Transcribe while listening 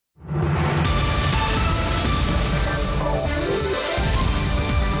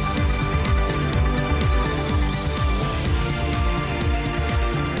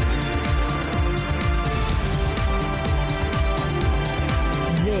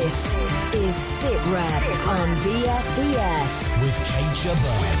Sit Rep on BFBS with Kate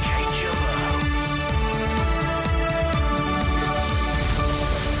Chabot.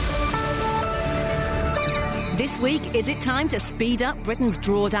 This week, is it time to speed up Britain's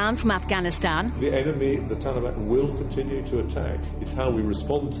drawdown from Afghanistan? The enemy, the Taliban, will continue to attack. It's how we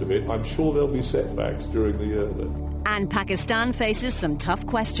respond to it. I'm sure there'll be setbacks during the year, though. And Pakistan faces some tough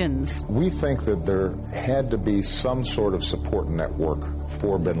questions. We think that there had to be some sort of support network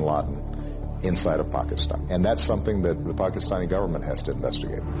for bin Laden inside of Pakistan. And that's something that the Pakistani government has to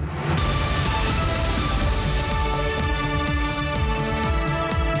investigate.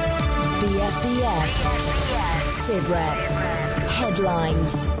 BFBS Sit Rep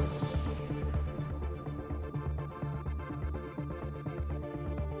Headlines.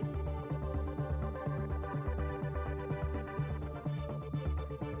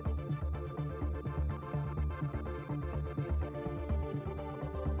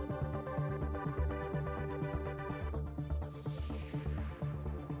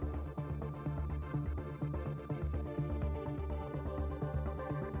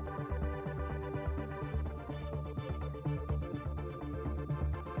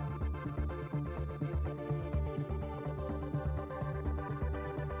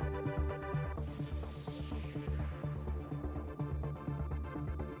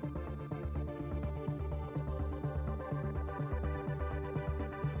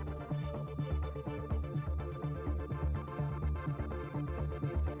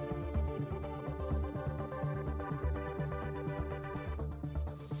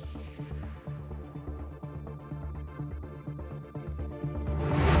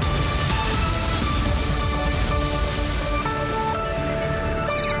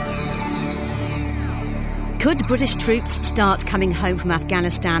 Could British troops start coming home from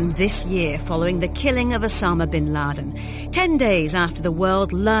Afghanistan this year following the killing of Osama bin Laden? 10 days after the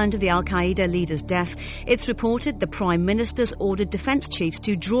world learned of the al-Qaeda leader's death, it's reported the Prime Minister's ordered defence chiefs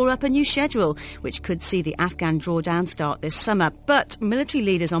to draw up a new schedule, which could see the Afghan drawdown start this summer. But military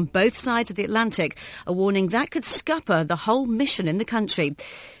leaders on both sides of the Atlantic are warning that could scupper the whole mission in the country.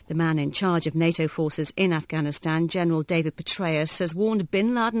 The man in charge of NATO forces in Afghanistan, General David Petraeus, has warned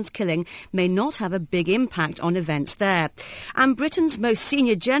bin Laden's killing may not have a big impact on events there. And Britain's most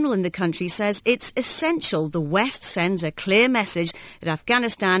senior general in the country says it's essential the West sends a clear message that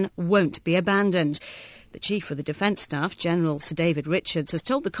Afghanistan won't be abandoned. The Chief of the Defence Staff, General Sir David Richards, has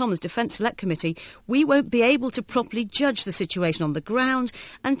told the Commons Defence Select Committee we won't be able to properly judge the situation on the ground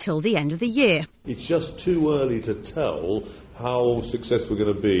until the end of the year. It's just too early to tell how successful we're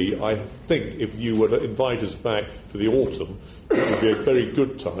going to be. I think if you were to invite us back for the autumn, it would be a very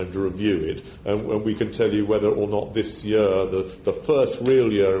good time to review it, and we can tell you whether or not this year, the first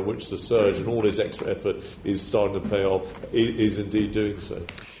real year in which the surge and all this extra effort is starting to pay off, is indeed doing so.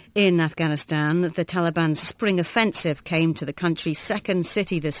 In Afghanistan, the Taliban's spring offensive came to the country's second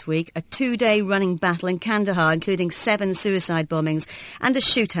city this week, a 2-day running battle in Kandahar, including 7 suicide bombings and a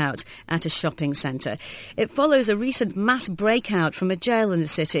shootout at a shopping centre. It follows a recent mass breakout from a jail in the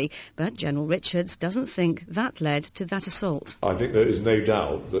city, but General Richards doesn't think that led to that assault. I think there is no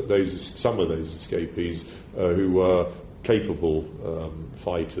doubt that some of those escapees who were capable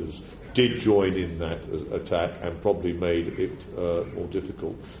fighters did join in that attack and probably made it more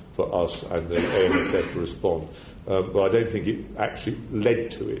difficult for us and the ANSF to respond. But I don't think it actually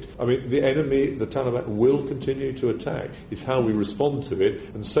led to it. I mean, the enemy, the Taliban, will continue to attack. It's how we respond to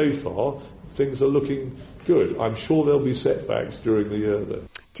it, and so far things are looking good. I'm sure there'll be setbacks during the year, though.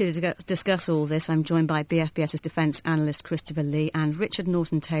 To discuss all this, I'm joined by BFBS's defence analyst Christopher Lee and Richard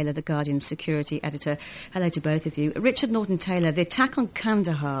Norton-Taylor, the Guardian's security editor. Hello to both of you. Richard Norton-Taylor, the attack on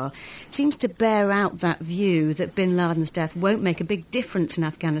Kandahar seems to bear out that view that bin Laden's death won't make a big difference in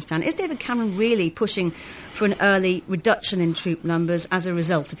Afghanistan. Is David Cameron really pushing for an early reduction in troop numbers as a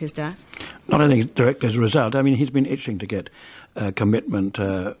result of his death? Not only directly as a result. I mean, he's been itching to get commitment.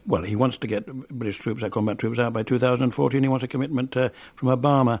 He wants to get British troops, combat troops, out by 2014. He wants a commitment from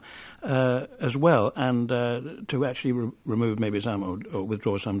Obama as well, and to actually remove maybe some or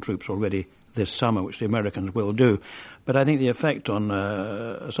withdraw some troops already this summer, which the Americans will do. But I think the effect on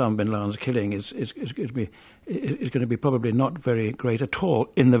Osama bin Laden's killing is going to be probably not very great at all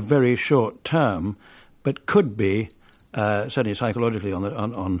in the very short term, but could be certainly psychologically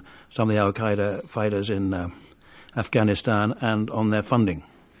on some of the Al-Qaeda fighters in Afghanistan and on their funding.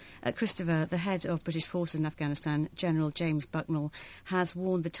 Christopher, the head of British forces in Afghanistan, General James Bucknell, has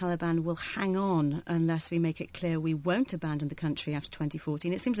warned the Taliban will hang on unless we make it clear we won't abandon the country after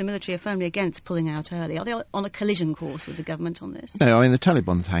 2014. It seems the military are firmly against pulling out early. Are they on a collision course with the government on this? No, I mean, the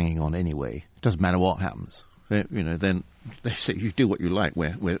Taliban's hanging on anyway. It doesn't matter what happens. then they say, you do what you like,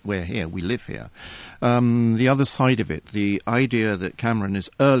 we're here, we live here. The other side of it, the idea that Cameron is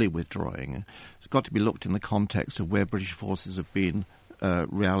early withdrawing, has got to be looked in the context of where British forces have been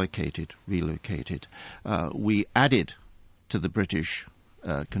relocated. We added to the British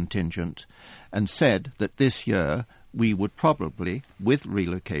contingent and said that this year we would probably, with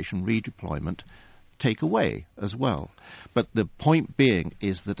relocation, redeployment, take away as well. But the point being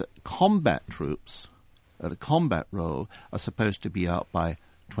is that combat troops at a combat role are supposed to be out by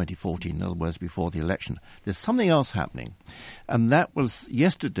 2014, in other words, before the election. There's something else happening, and that was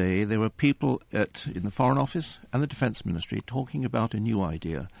yesterday there were people in the Foreign Office and the Defence Ministry talking about a new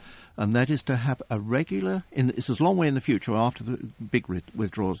idea, and that is to have a regular, it's a long way in the future after the big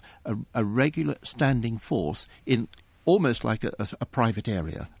withdrawals, a regular standing force in almost like a private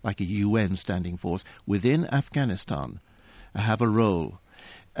area, like a UN standing force within Afghanistan, have a role.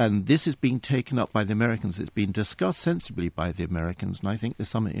 And this is being taken up by the Americans. It's been discussed sensibly by the Americans, and I think the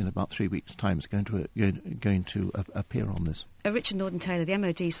summit in about 3 weeks' time is going to appear on this. Richard Norton-Taylor, the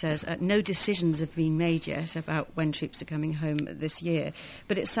MOD says no decisions have been made yet about when troops are coming home this year,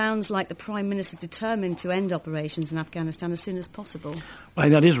 but it sounds like the Prime Minister is determined to end operations in Afghanistan as soon as possible.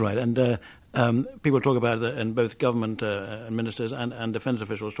 Well, that is right, and people talk about it, and both government ministers and defence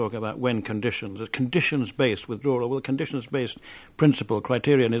officials talk about when conditions, a conditions-based withdrawal. Well, conditions-based principle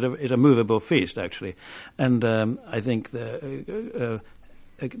criterion is a movable feast, actually, and I think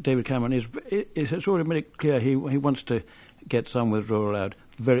David Cameron is sort of made it clear he wants to get some withdrawal out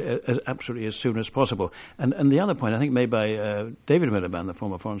absolutely as soon as possible. And the other point I think made by David Miliband, the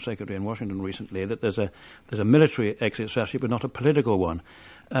former Foreign Secretary in Washington recently, that there's a military exit strategy but not a political one.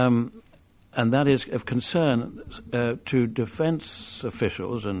 And that is of concern to defence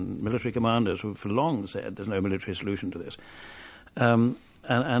officials and military commanders who for long said there's no military solution to this. And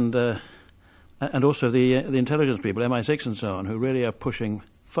also the intelligence people, MI6 and so on, who really are pushing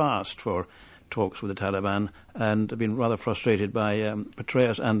fast for talks with the Taliban and have been rather frustrated by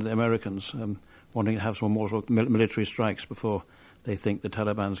Petraeus and the Americans wanting to have some more sort of military strikes before they think the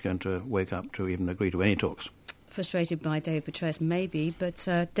Taliban's going to wake up to even agree to any talks. Frustrated by David Petraeus, maybe, but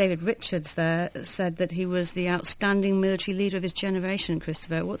David Richards there said that he was the outstanding military leader of his generation,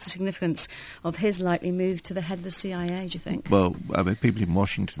 Christopher. What's the significance of his likely move to the head of the CIA, do you think? Well, I mean, people in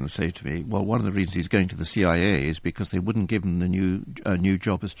Washington say to me, well, one of the reasons he's going to the CIA is because they wouldn't give him the new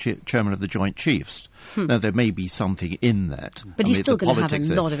job as chairman of the Joint Chiefs. Now, there may be something in that. But he's still going to have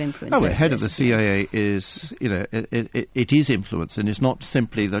a lot of influence. The head of the CIA is, it is influence, and it's not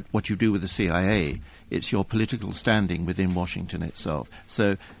simply that what you do with the CIA. It's your political standing within Washington itself.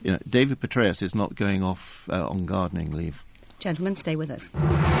 So, David Petraeus is not going off on gardening leave. Gentlemen, stay with us.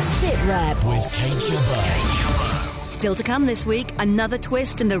 Sit Rep with Kate Jabbar. Still to come this week, another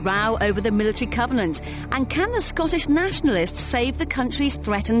twist in the row over the military covenant. And can the Scottish nationalists save the country's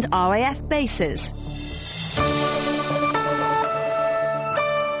threatened RAF bases?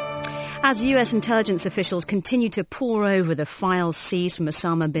 As US intelligence officials continue to pore over the files seized from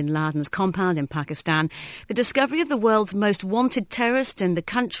Osama bin Laden's compound in Pakistan, the discovery of the world's most wanted terrorist in the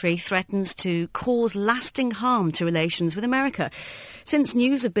country threatens to cause lasting harm to relations with America. Since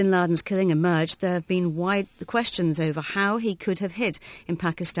news of bin Laden's killing emerged, there have been wide questions over how he could have hid in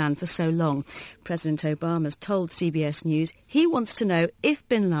Pakistan for so long. President Obama's told CBS News he wants to know if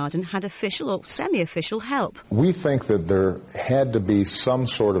bin Laden had official or semi-official help. We think that there had to be some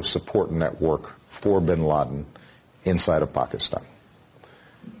sort of support network for bin Laden inside of Pakistan.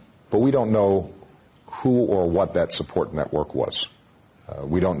 But we don't know who or what that support network was.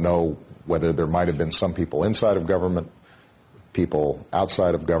 We don't know whether there might have been some people inside of government, people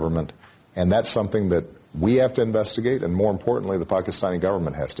outside of government, and that's something that we have to investigate, and more importantly, the Pakistani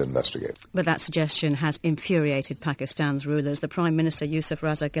government has to investigate. But that suggestion has infuriated Pakistan's rulers. The Prime Minister, Yusuf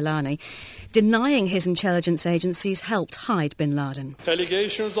Raza Gilani, denying his intelligence agencies helped hide bin Laden.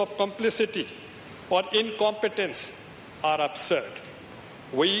 Allegations of complicity or incompetence are absurd.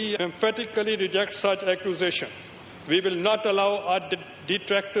 We emphatically reject such accusations. We will not allow our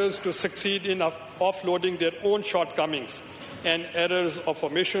detractors to succeed in offloading their own shortcomings and errors of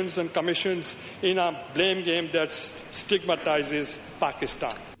omissions and commissions in a blame game that stigmatizes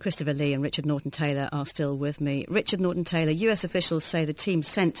Pakistan. Christopher Lee and Richard Norton-Taylor are still with me. Richard Norton-Taylor, US officials say the team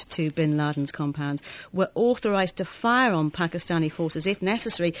sent to bin Laden's compound were authorized to fire on Pakistani forces if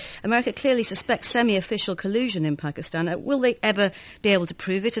necessary. America clearly suspects semi-official collusion in Pakistan. Will they ever be able to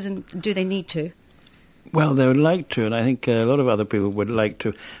prove it, and do they need to? Well, they would like to, and I think a lot of other people would like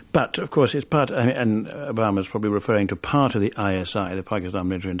to. But, of course, it's part, and Obama's probably referring to part of the ISI, the Pakistan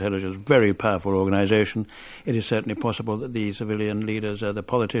Military Intelligence, very powerful organisation. It is certainly possible that the civilian leaders, the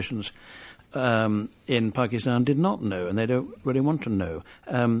politicians, in Pakistan did not know, and they don't really want to know.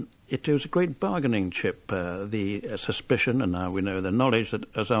 It was a great bargaining chip, the suspicion, and now we know the knowledge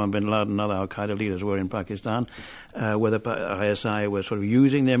that Osama bin Laden and other al-Qaeda leaders were in Pakistan, whether ISI were sort of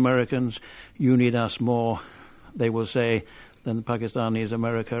using the Americans. You need us more, they will say, than Pakistan needs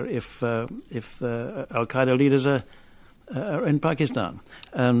America if al-Qaeda leaders are in Pakistan.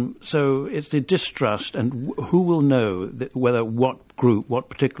 So it's the distrust, and who will know whether what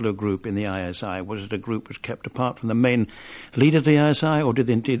particular group in the ISI, was it a group which kept apart from the main leaders of the ISI, or did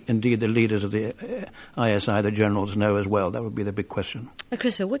indeed the leaders of the ISI, the generals, know as well? That would be the big question.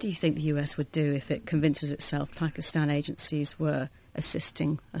 Christopher, what do you think the US would do if it convinces itself Pakistan agencies were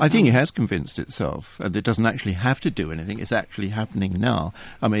assisting Osama? I think it has convinced itself that it doesn't actually have to do anything. It's actually happening now.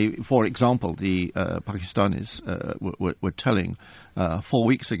 I mean, for example, the Pakistanis were telling 4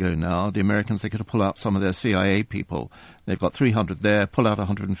 weeks ago now, the Americans, they could pull out some of their CIA people. They've got 300 there, pull out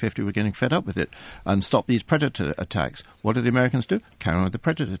 150, we're getting fed up with it, and stop these predator attacks. What do the Americans do? Counter the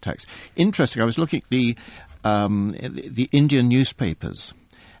predator attacks. Interesting, I was looking at the Indian newspapers.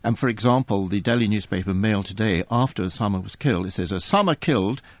 And, for example, the Delhi newspaper Mail today, after Osama was killed, it says, Osama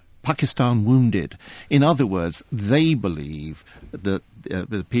killed, Pakistan wounded. In other words, they believe that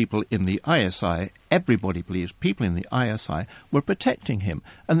the people in the ISI, everybody believes people in the ISI were protecting him.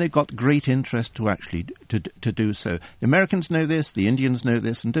 And they've got great interest to actually to do so. The Americans know this, the Indians know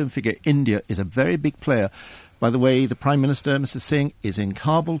this, and don't forget, India is a very big player. By the way, the Prime Minister, Mr. Singh, is in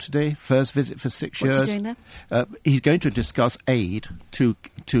Kabul today, first visit for 6 years. What's he doing there? He's going to discuss aid to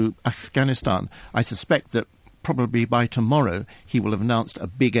Afghanistan. I suspect that probably by tomorrow he will have announced a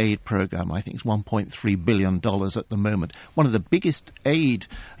big aid program. I think it's $1.3 billion at the moment. One of the biggest aid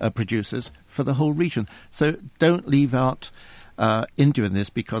producers for the whole region. So don't leave out India in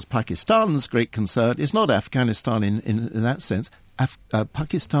this, because Pakistan's great concern is not Afghanistan in that sense.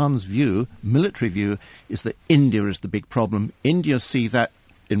 Pakistan's view, military view, is that India is the big problem. India see that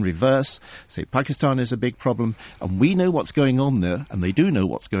in reverse, say Pakistan is a big problem, and we know what's going on there, and they do know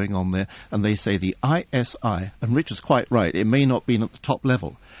what's going on there, and they say the ISI, and Rich is quite right, it may not be at the top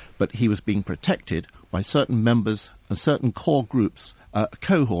level, but he was being protected by certain members and certain core groups, a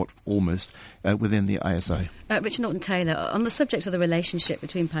cohort almost, within the ISI. Richard Norton-Taylor, on the subject of the relationship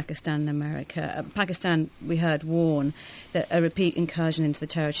between Pakistan and America, Pakistan, we heard, warn that a repeat incursion into the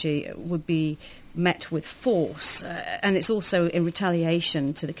territory would be met with force, and it's also in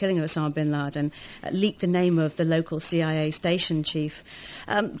retaliation to the killing of Osama bin Laden, leaked the name of the local CIA station chief.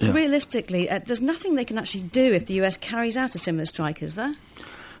 Realistically, there's nothing they can actually do if the US carries out a similar strike, is there?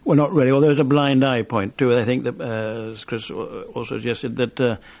 Well, not really. Well, there's a blind eye point too. I think that, as Chris also suggested, that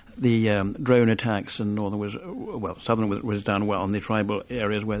the drone attacks in southern was done well in the tribal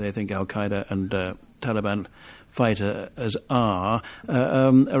areas where they think Al-Qaeda and Taliban fighters are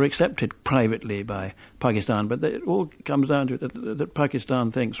accepted privately by Pakistan. But it all comes down to that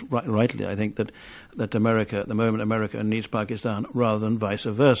Pakistan thinks, rightly, I think, that America, at the moment, America needs Pakistan rather than vice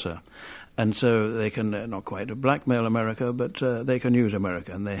versa. And so they can not quite blackmail America, but they can use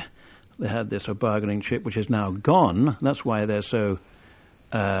America. And they had this bargaining chip, which is now gone. That's why they're so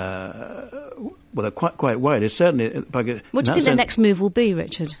they're quite wide. It's certainly. What do you think the next move will be,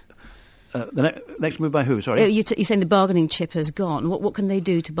 Richard? The next move by who? Sorry, you're saying the bargaining chip has gone. What can they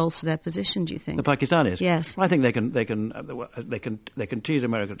do to bolster their position? Do you think the Pakistanis? Yes, well, I think they can tease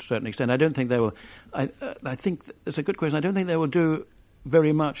America to a certain extent. I don't think they will. I think it's a good question. I don't think they will do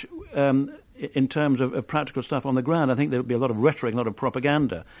very much in terms of practical stuff on the ground. I think there will be a lot of rhetoric, a lot of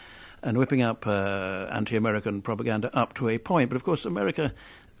propaganda, and whipping up anti-American propaganda up to a point. But of course,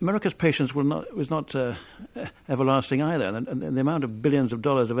 America's patience was not everlasting either. And the amount of billions of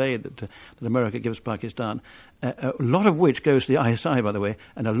dollars of aid that America gives Pakistan, a lot of which goes to the ISI, by the way,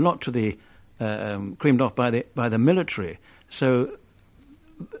 and a lot to the creamed off by the military. So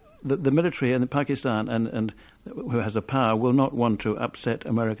the military and Pakistan and who has the power will not want to upset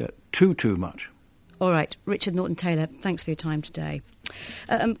America too much. All right, Richard Norton-Taylor, thanks for your time today.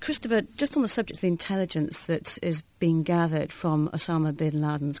 Christopher, just on the subject of the intelligence that is being gathered from Osama bin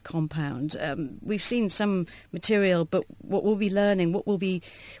Laden's compound, we've seen some material, but what we'll be learning, what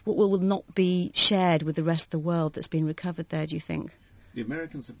will not be shared with the rest of the world that's been recovered there, do you think? The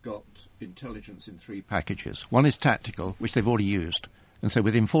Americans have got intelligence in 3 packages. One is tactical, which they've already used. And so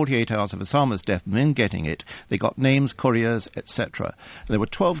within 48 hours of Osama's death, and then getting it, they got names, couriers, etc. There were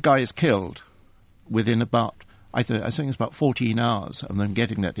 12 guys killed within about, I think it's about 14 hours of them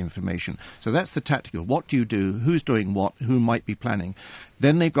getting that information. So that's the tactical. What do you do? Who's doing what? Who might be planning?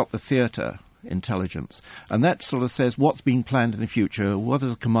 Then they've got the theatre, intelligence. And that sort of says what's being planned in the future, what are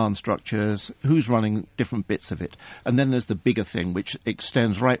the command structures, who's running different bits of it. And then there's the bigger thing, which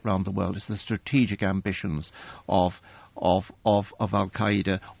extends right round the world, is the strategic ambitions of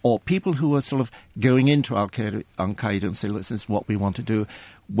Al-Qaeda, or people who are sort of going into Al-Qaeda and say, listen, this is what we want to do.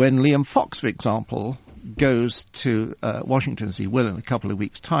 When Liam Fox, for example, goes to Washington, as he will in a couple of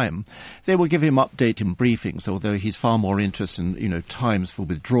weeks' time, they will give him updating briefings, although he's far more interested in, times for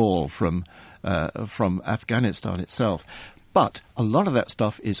withdrawal from Afghanistan itself. But a lot of that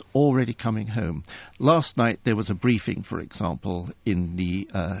stuff is already coming home. Last night there was a briefing, for example, in the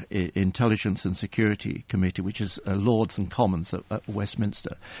Intelligence and Security Committee, which is Lords and Commons at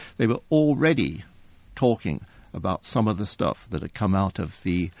Westminster. They were already talking about some of the stuff that had come out of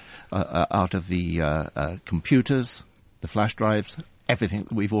the computers, the flash drives, everything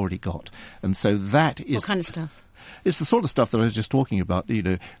that we've already got. And so that is... What kind of stuff? It's the sort of stuff that I was just talking about,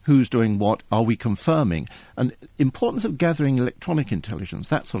 who's doing what, are we confirming? And importance of gathering electronic intelligence,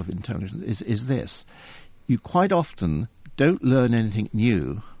 that sort of intelligence, is this. You quite often don't learn anything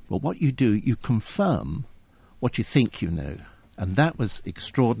new, but what you do, you confirm what you think you know. And that was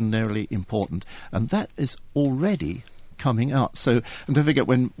extraordinarily important. And that is already coming out. So, and don't forget,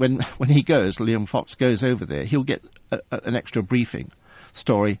 when he goes, Liam Fox goes over there, he'll get an extra briefing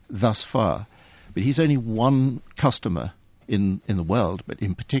story thus far. But he's only one customer in the world, but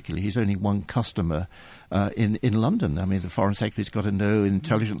in particular, he's only one customer in London. I mean, the Foreign Secretary's got to know,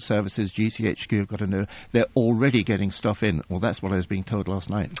 intelligence services, GCHQ have got to know. They're already getting stuff in. Well, that's what I was being told last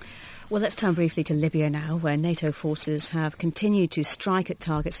night. Well, let's turn briefly to Libya now, where NATO forces have continued to strike at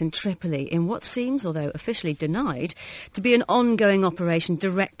targets in Tripoli in what seems, although officially denied, to be an ongoing operation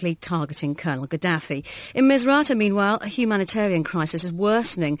directly targeting Colonel Gaddafi. In Misrata, meanwhile, a humanitarian crisis is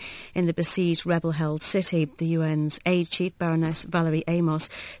worsening in the besieged rebel-held city. The UN's aid chief, Baroness Valerie Amos,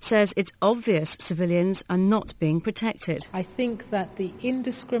 says it's obvious civilians are not being protected. I think that the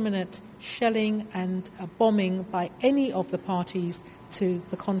indiscriminate shelling and bombing by any of the parties to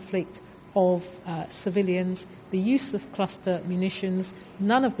the conflict of civilians, the use of cluster munitions,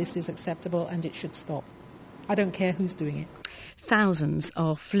 none of this is acceptable and it should stop. I don't care who's doing it. Thousands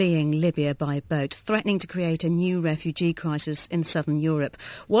are fleeing Libya by boat, threatening to create a new refugee crisis in southern Europe.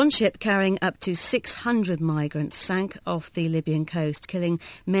 One ship carrying up to 600 migrants sank off the Libyan coast, killing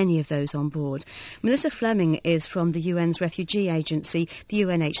many of those on board. Melissa Fleming is from the UN's refugee agency, the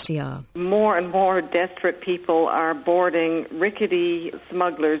UNHCR. More and more desperate people are boarding rickety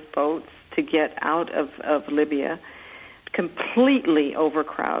smugglers' boats to get out of Libya. Completely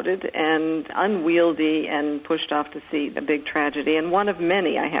overcrowded and unwieldy and pushed off to sea. A big tragedy, and one of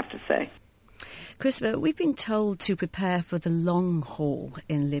many, I have to say. Christopher, we've been told to prepare for the long haul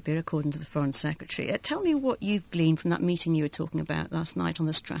in Libya, according to the Foreign Secretary. Tell me what you've gleaned from that meeting you were talking about last night on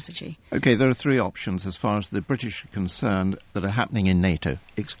the strategy. OK, there are three options as far as the British are concerned that are happening in NATO.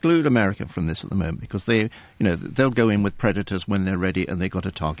 Exclude America from this at the moment because they'll go in with predators when they're ready and they've got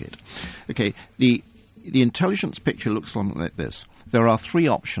a target. OK, the intelligence picture looks something like this. There are three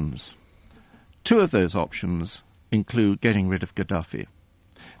options. Two of those options include getting rid of Gaddafi.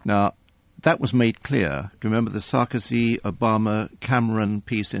 Now, that was made clear. Do you remember the Sarkozy, Obama, Cameron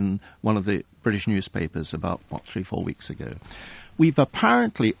piece in one of the British newspapers about, 3-4 weeks ago? We've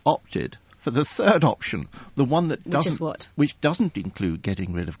apparently opted for the third option, the one that which doesn't include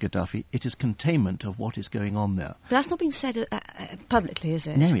getting rid of Gaddafi. It is containment of what is going on there. But that's not being said publicly, is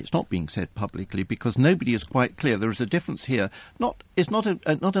it? No, it's not being said publicly because nobody is quite clear. There is a difference here. It's not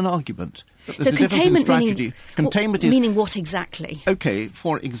an argument. So containment meaning, containment is meaning what exactly? Okay,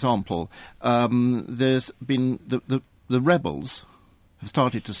 for example, there's been the rebels have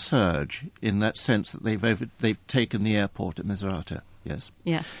started to surge in that sense that they've taken the airport at Misrata. Yes.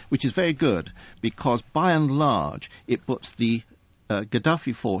 Which is very good because, by and large, it puts the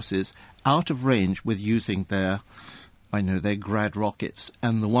Gaddafi forces out of range with using their Grad rockets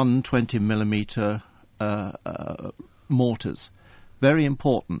and the 120mm mortars. Very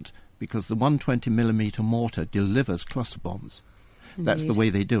important because the 120mm mortar delivers cluster bombs. Indeed. That's the way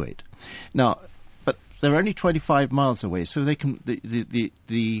they do it. Now, but they're only 25 miles away, so they can the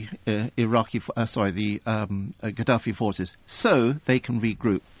Gaddafi forces, so they can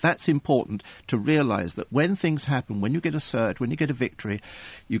regroup. That's important to realise that when things happen, when you get a surge, when you get a victory,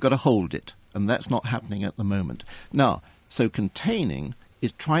 you've got to hold it, and that's not happening at the moment. Now, so containing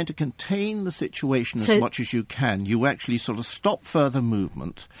is trying to contain the situation as much as you can. You actually sort of stop further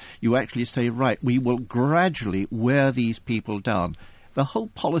movement. You actually say, right, we will gradually wear these people down. the whole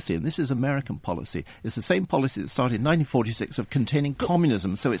policy, and this is American policy, is the same policy that started in 1946 of containing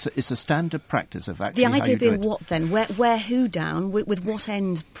communism. So it's a standard practice of actually the idea how you being do it. what then? Wear who down? With what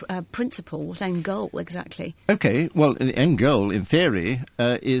end principle? What end goal exactly? Okay, well, the end goal, in theory,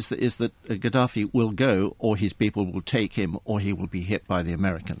 is that Gaddafi will go, or his people will take him, or he will be hit by the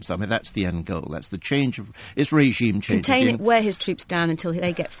Americans. I mean, that's the end goal. That's the change of... It's regime change. Wear his troops down until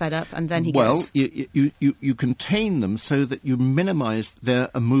they get fed up, and then he goes. Well, you contain them so that you minimise their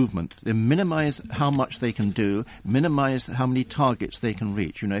movement. They minimise how much they can do, minimise how many targets they can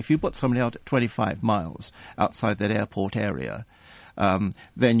reach. You know, if you put somebody out at 25 miles outside that airport area,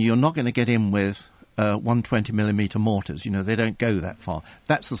 then you're not going to get in with 120mm mortars. You know, they don't go that far.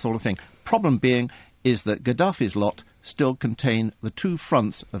 That's the sort of thing. Problem being is that Gaddafi's lot still contain the two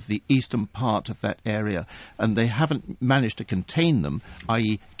fronts of the eastern part of that area, and they haven't managed to contain them,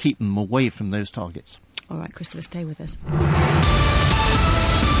 i.e. keep them away from those targets. All right, Christopher, stay with us.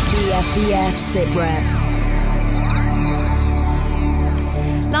 BFBS SITREP.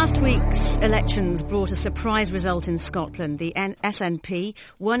 Last week's elections brought a surprise result in Scotland. The SNP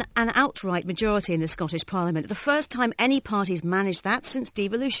won an outright majority in the Scottish Parliament, the first time any parties managed that since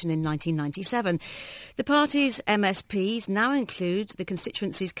devolution in 1997. The party's MSPs now include the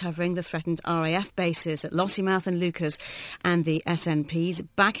constituencies covering the threatened RAF bases at Lossiemouth and Lucas, and the SNP's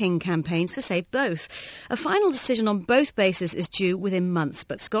backing campaigns to save both. A final decision on both bases is due within months,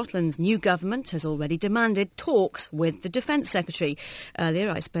 but Scotland's new government has already demanded talks with the Defence Secretary. Earlier,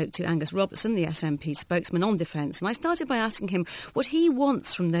 I spoke to Angus Robertson, the SNP spokesman on defence, and I started by asking him what he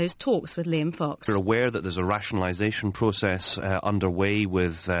wants from those talks with Liam Fox. We're aware that there's a rationalisation process underway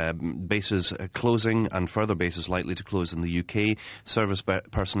with bases closing and further bases likely to close in the UK, service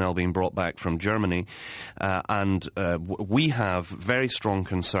personnel being brought back from Germany, and we have very strong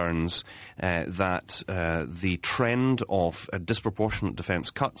concerns that the trend of disproportionate defence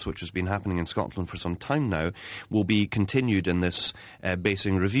cuts, which has been happening in Scotland for some time now, will be continued in this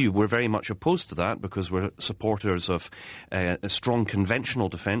basing review. We're very much opposed to that because we're supporters of a strong conventional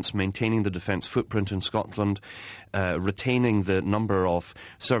defence, maintaining the defence footprint in Scotland, retaining the number of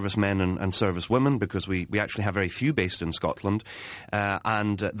servicemen and servicewomen, because we actually have very few based in Scotland,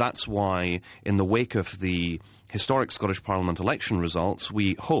 and that's why in the wake of the historic Scottish Parliament election results,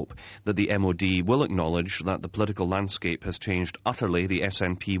 we hope that the MOD will acknowledge that the political landscape has changed utterly. The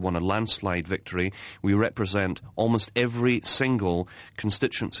SNP won a landslide victory. We represent almost every single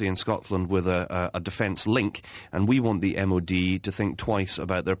constituency in Scotland with a defence link, and we want the MOD to think twice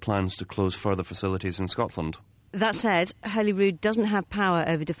about their plans to close further facilities in Scotland. That said, Holyrood doesn't have power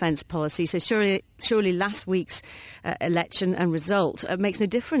over defence policy, so surely last week's election and result makes no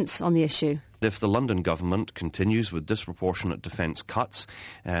difference on the issue. If the London government continues with disproportionate defence cuts,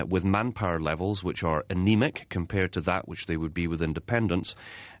 with manpower levels which are anaemic compared to that which they would be with independence,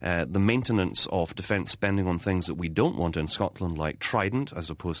 the maintenance of defence spending on things that we don't want in Scotland, like Trident, as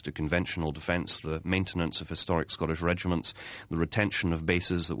opposed to conventional defence, the maintenance of historic Scottish regiments, the retention of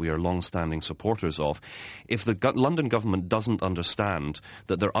bases that we are long-standing supporters of. If the London government doesn't understand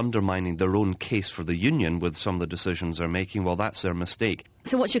that they're undermining their own case for the Union with some of the decisions they're making, well, that's their mistake.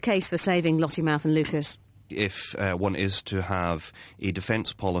 So what's your case for saving Lossiemouth and Lucas? If one is to have a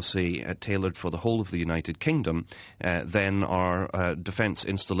defence policy tailored for the whole of the United Kingdom, then our defence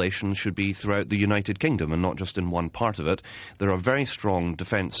installation should be throughout the United Kingdom and not just in one part of it. There are very strong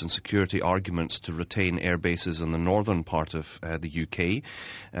defence and security arguments to retain air bases in the northern part of the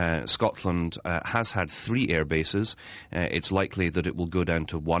UK. Scotland has had 3 air bases. It's likely that it will go down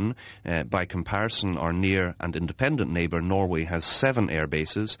to 1. By comparison, our near and independent neighbour Norway has 7 air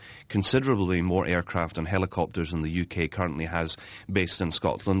bases, considerably more aircraft and helicopters than the UK currently has based in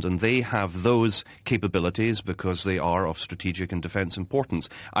Scotland, and they have those capabilities because they are of strategic and defence importance.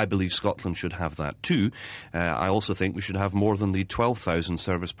 I believe Scotland should have that too. I also think we should have more than the 12,000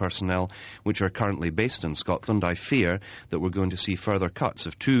 service personnel which are currently based in Scotland. I fear that we're going to see further cuts.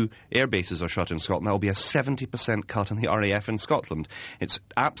 If 2 air bases are shut in Scotland, that will be a 70% cut in the RAF in Scotland. It's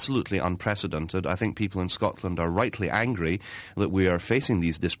absolutely unprecedented. I think people in Scotland are rightly angry that we are facing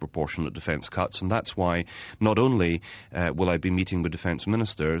these disproportionate defence cuts, and that's why not only will I be meeting with defence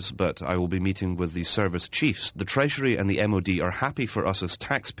ministers, but I will be meeting with the service chiefs. The Treasury and the MOD are happy for us as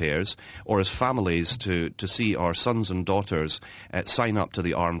taxpayers or as families to see our sons and daughters sign up to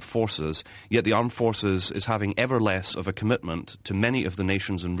the armed forces, yet the armed forces is having ever less of a commitment to many of the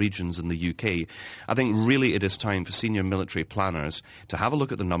nations and regions in the UK. I think really it is time for senior military planners to have a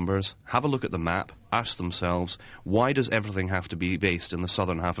look at the numbers, have a look at the map, ask themselves, why does everything have to be based in the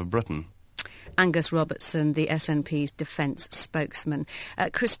southern half of Britain? Angus Robertson, the SNP's defence spokesman.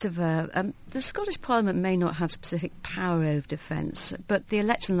 Christopher, the Scottish Parliament may not have specific power over defence, but the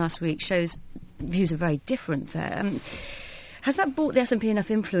election last week shows views are very different there. Has that brought the SNP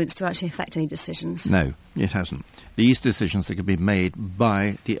enough influence to actually affect any decisions? No, it hasn't. These decisions are going to be made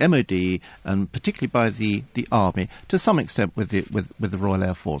by the MOD and particularly by the Army, to some extent with the Royal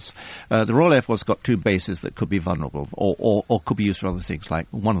Air Force. The Royal Air Force got two bases that could be vulnerable or could be used for other things, like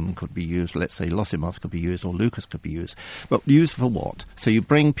one of them could be used, let's say Lossiemouth could be used or Lucas could be used. But used for what? So you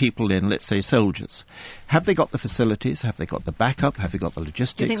bring people in, let's say soldiers. Have they got the facilities? Have they got the backup? Have they got the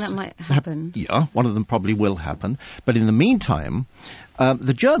logistics? Do you think that might happen? Yeah, one of them probably will happen. But in the meantime,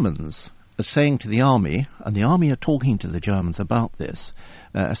 the Germans are saying to the Army, and the Army are talking to the Germans about this,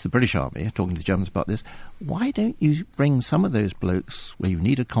 as the British Army are talking to the Germans about this, why don't you bring some of those blokes where you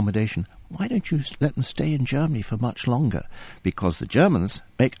need accommodation, why don't you let them stay in Germany for much longer? Because the Germans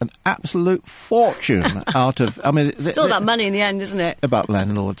make an absolute fortune out of... I mean, it's all about money in the end, isn't it? About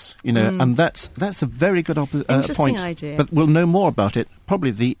landlords, you know, and that's a very good Interesting point. idea. But we'll know more about it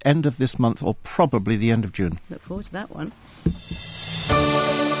probably the end of this month or probably the end of June. Look forward to that one.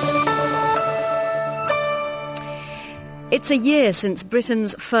 It's a year since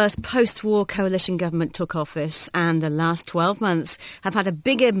Britain's first post-war coalition government took office, and the last 12 months have had a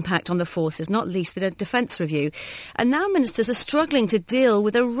big impact on the forces, not least the Defence Review. And now ministers are struggling to deal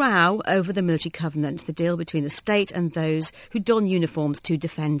with a row over the military covenant, the deal between the state and those who don uniforms to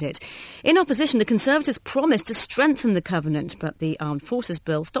defend it. In opposition, the Conservatives promised to strengthen the covenant, but the Armed Forces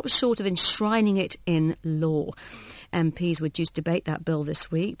Bill stopped short of enshrining it in law. MPs were due to debate that bill this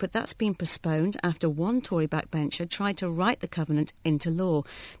week, but that's been postponed after one Tory backbencher tried to write the covenant into law.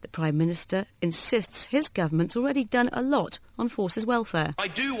 The Prime Minister insists his government's already done a lot on forces welfare. I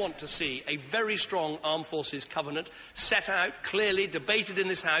do want to see a very strong Armed Forces Covenant set out, clearly debated in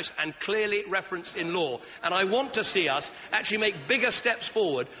this House and clearly referenced in law. And I want to see us actually make bigger steps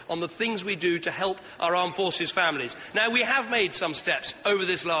forward on the things we do to help our Armed Forces families. Now, we have made some steps over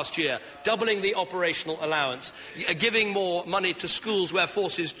this last year, doubling the operational allowance, giving more money to schools where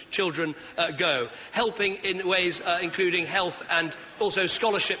forces children go, helping in ways including health and also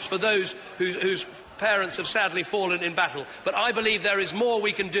scholarships for those whose parents have sadly fallen in battle. But I believe there is more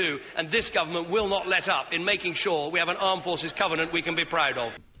we can do, and this government will not let up in making sure we have an Armed Forces Covenant we can be proud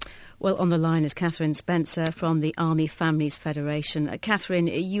of. Well, on the line is Catherine Spencer from the Army Families Federation. Catherine,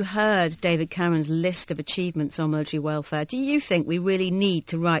 you heard David Cameron's list of achievements on military welfare. Do you think we really need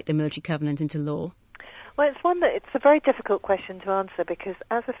to write the military covenant into law? Well, it's a very difficult question to answer, because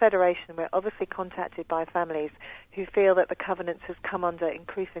as a federation we're obviously contacted by families who feel that the covenant has come under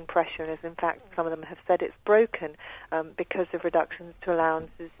increasing pressure, and as in fact some of them have said it's broken because of reductions to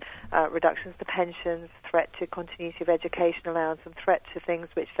allowances, reductions to pensions, threat to continuity of education allowance, and threat to things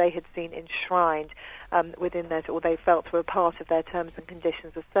which they had seen enshrined within their, or they felt were a part of their terms and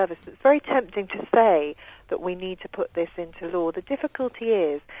conditions of service. It's very tempting to say that we need to put this into law. The difficulty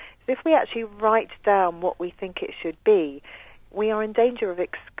is if we actually write down what we think it should be, we are in danger of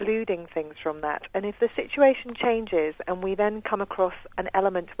excluding things from that. And if the situation changes and we then come across an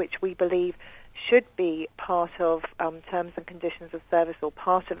element which we believe should be part of terms and conditions of service or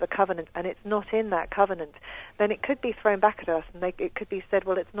part of the covenant, and it's not in that covenant, then it could be thrown back at us, and it could be said,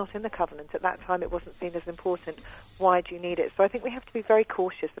 well, it's not in the covenant. At that time it wasn't seen as important. Why do you need it? So I think we have to be very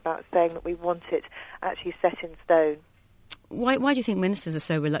cautious about saying that we want it actually set in stone. Why do you think ministers are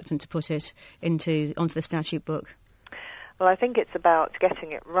so reluctant to put it onto the statute book? Well, I think it's about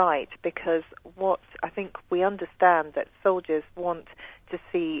getting it right, because I think we understand that soldiers want to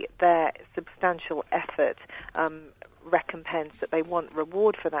see their substantial effort recompensed, that they want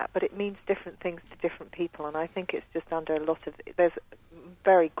reward for that, but it means different things to different people, and I think it's just there's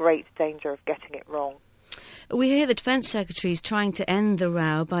very great danger of getting it wrong. We hear the Defence Secretary is trying to end the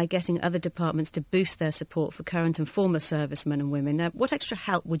row by getting other departments to boost their support for current and former servicemen and women. Now, what extra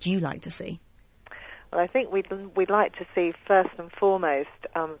help would you like to see? Well, I think we'd like to see, first and foremost,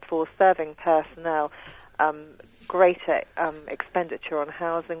 for serving personnel, greater expenditure on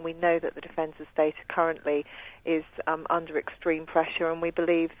housing. We know that the defence estate currently is under extreme pressure, and we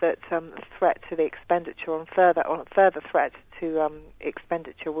believe that threat to the expenditure on further threat to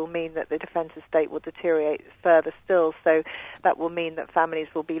expenditure will mean that the defence estate will deteriorate further still. So that will mean that families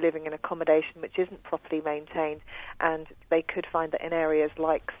will be living in accommodation which isn't properly maintained, and they could find that in areas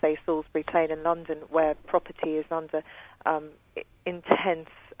like, say, Salisbury Plain in London, where property is under intense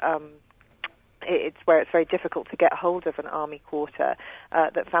it's where it's very difficult to get hold of an army quarter,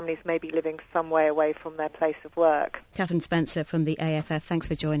 that families may be living some way away from their place of work. Catherine Spencer from the AFF, thanks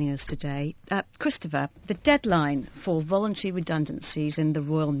for joining us today. Christopher, the deadline for voluntary redundancies in the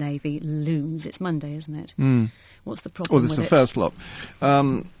Royal Navy looms. It's Monday, isn't it? What's the problem with it? Well, this is the first lot.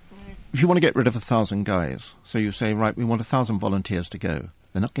 If you want to get rid of 1,000 guys, so you say, right, we want 1,000 volunteers to go.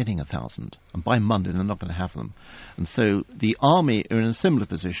 They're not getting 1,000, and by Monday they're not going to have them. And so the Army are in a similar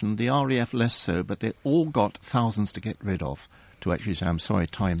position, the RAF less so, but they've all got thousands to get rid of to actually say, I'm sorry,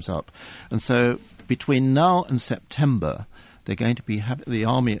 time's up. And so between now and September, they're going to be the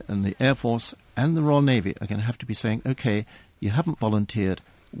Army and the Air Force and the Royal Navy are going to have to be saying, OK, you haven't volunteered,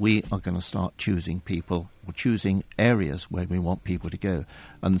 we are going to start choosing people or choosing areas where we want people to go.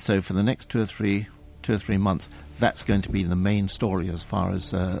 And so for the next two or three months, that's going to be the main story as far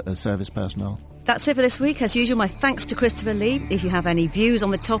as service personnel. That's it for this week. As usual, my thanks to Christopher Lee. If you have any views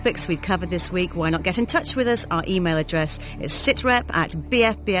on the topics we've covered this week, why not get in touch with us? Our email address is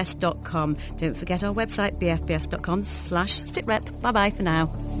sitrep@bfbs.com. Don't forget our website, bfbs.com/sitrep. Bye-bye for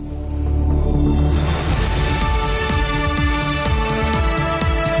now.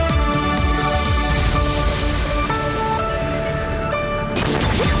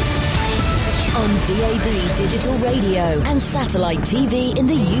 On DAB digital radio and satellite TV in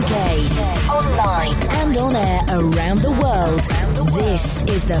the UK. Online and on air around the world. This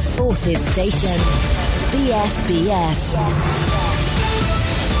is the Forces Station. BFBS.